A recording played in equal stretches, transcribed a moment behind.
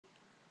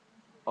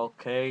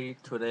Okay,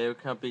 today we're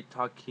gonna be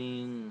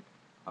talking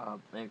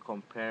and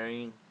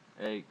comparing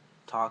a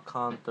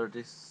Tacon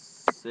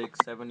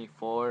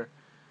 3674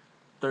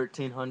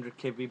 1300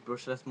 kV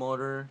brushless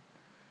motor.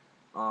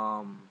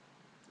 Um,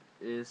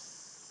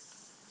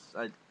 is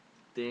I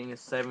think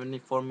it's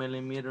 74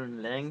 millimeter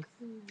in length.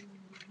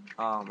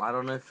 I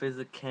don't know if it's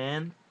a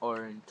can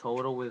or in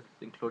total with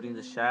including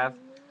the shaft.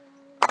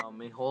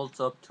 It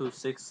holds up to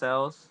 6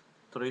 cells,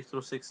 three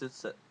through six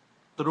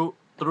through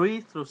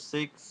 3 through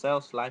 6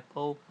 cells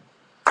lipo.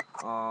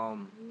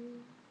 Um,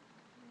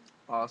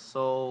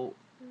 Also,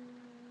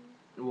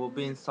 we'll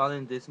be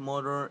installing this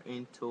motor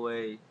into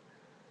a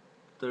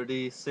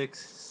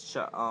 36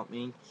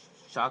 inch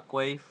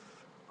shockwave.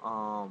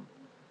 Um,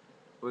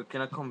 we're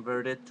gonna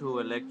convert it to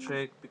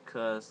electric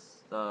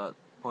because the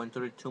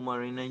 .32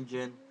 marine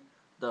engine,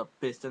 the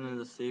piston and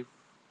the sieve,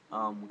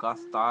 got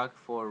stuck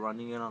for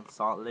running it on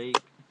salt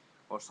lake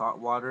or salt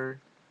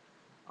water.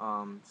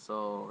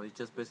 So it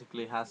just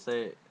basically has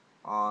it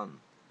on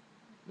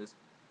this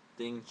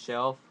thing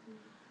shelf,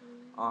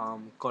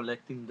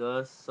 collecting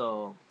dust.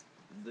 So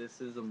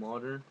this is a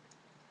motor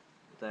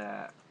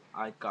that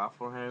I got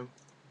for him.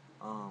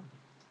 Um,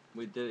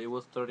 we did. It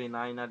was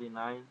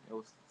 $39.99. It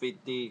was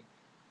 $50,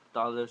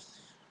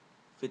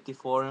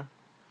 54,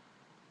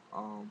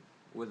 um,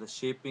 with the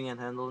shipping and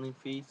handling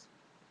fees.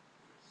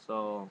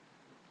 So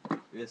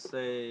it's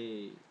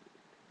a.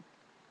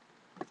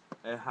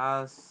 It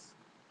has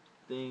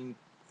thing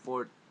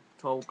for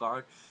 12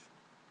 gauge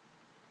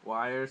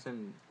wires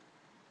and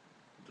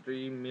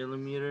 3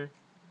 millimeter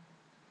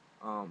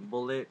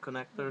bullet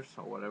connectors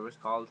or whatever it's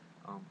called.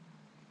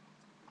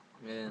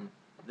 And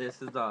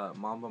this is the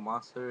Mamba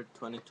Monster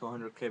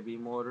 2200 kV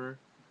motor,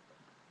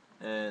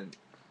 and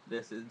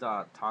this is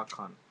the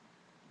Tacon.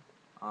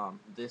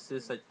 This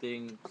is I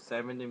think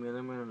 70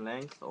 millimeter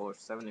length or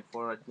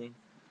 74 I think.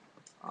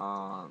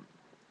 Um,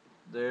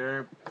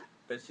 they're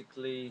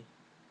basically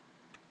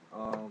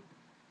um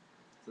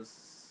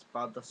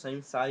about the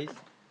same size.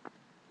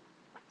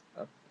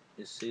 Uh,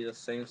 you see the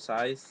same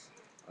size.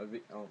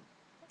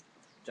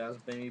 Just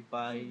maybe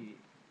by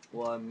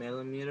 1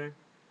 millimeter.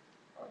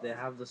 They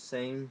have the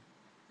same.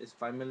 It's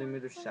 5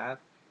 millimeter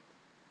shaft.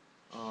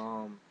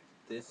 Um,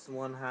 this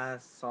one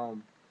has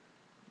some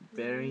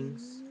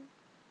bearings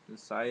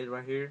inside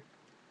right here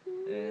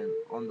and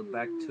on the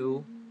back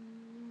too.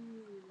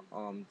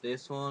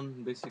 This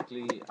one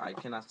basically I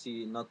cannot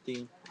see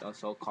nothing.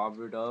 It's all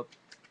covered up.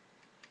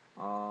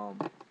 Um,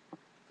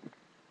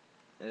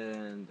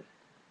 and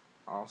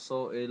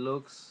also it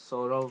looks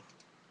sort of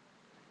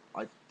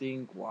I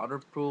think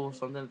waterproof,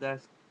 something like that.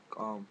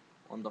 Um,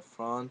 on the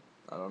front,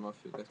 I don't know if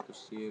you guys could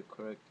see it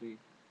correctly.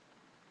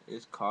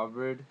 It's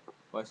covered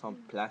by some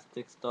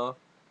plastic stuff,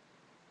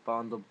 but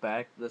on the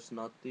back there's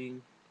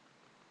nothing.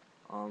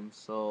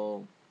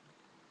 So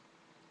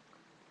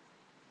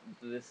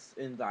this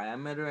in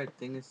diameter I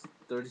think it's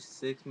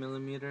 36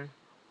 millimeter,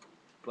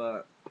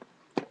 but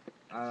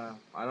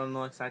I don't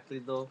know exactly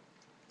though.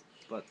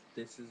 But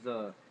this is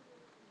the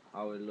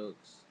how it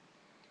looks.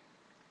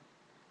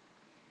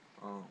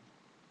 Um,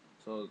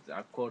 so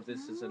of course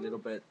this is a little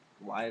bit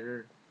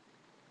wider,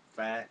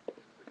 fat.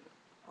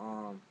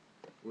 Um,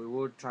 we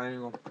were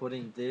trying on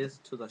putting this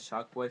to the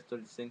shockwave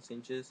 36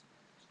 inches,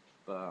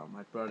 but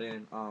my brother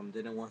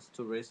didn't want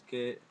to risk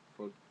it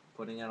for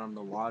putting it on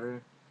the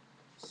water,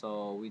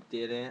 so we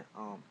didn't.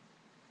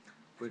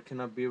 We're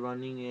gonna be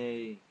running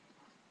a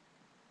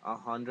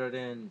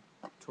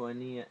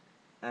 120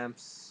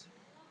 amps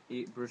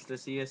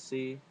brushless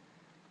ESC.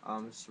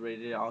 It's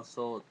rated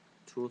also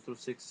 2 through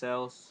 6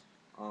 cells.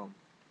 Um,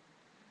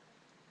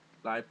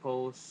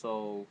 lipo,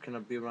 so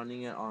gonna be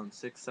running it on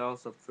 6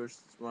 cells of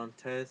first run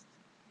test.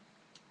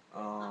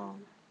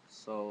 Um,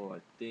 so I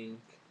think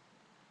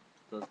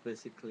that's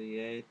basically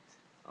it.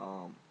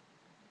 Um,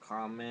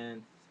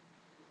 Comment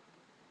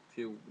if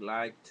you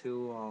like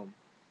to,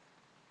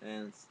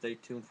 and stay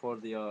tuned for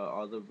the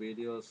other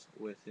videos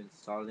with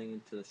installing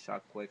into the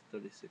Shockwave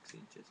 36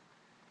 inches.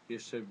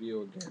 Here's a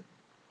review again.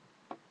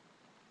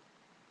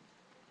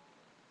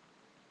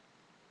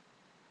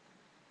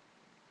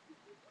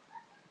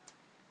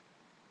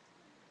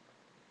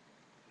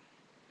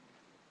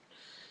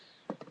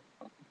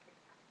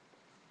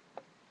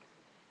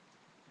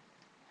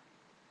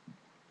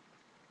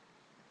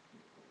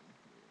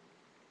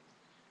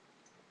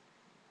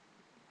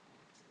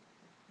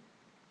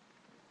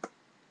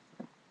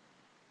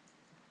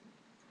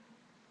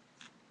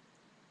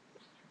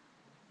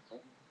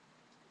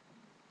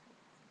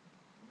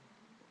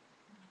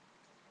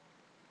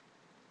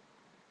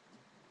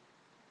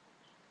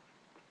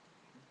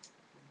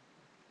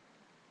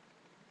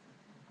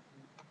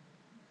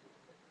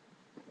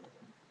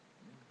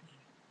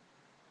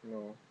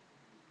 No.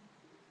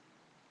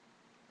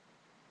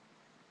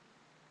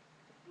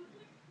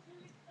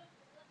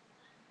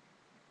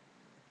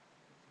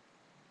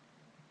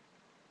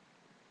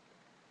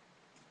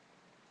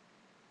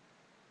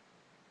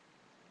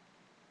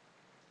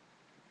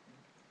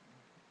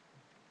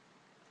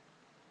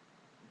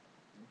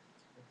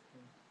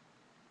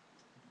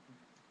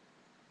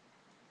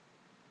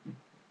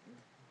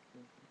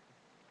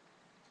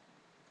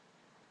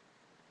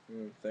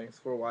 Thanks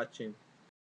for watching.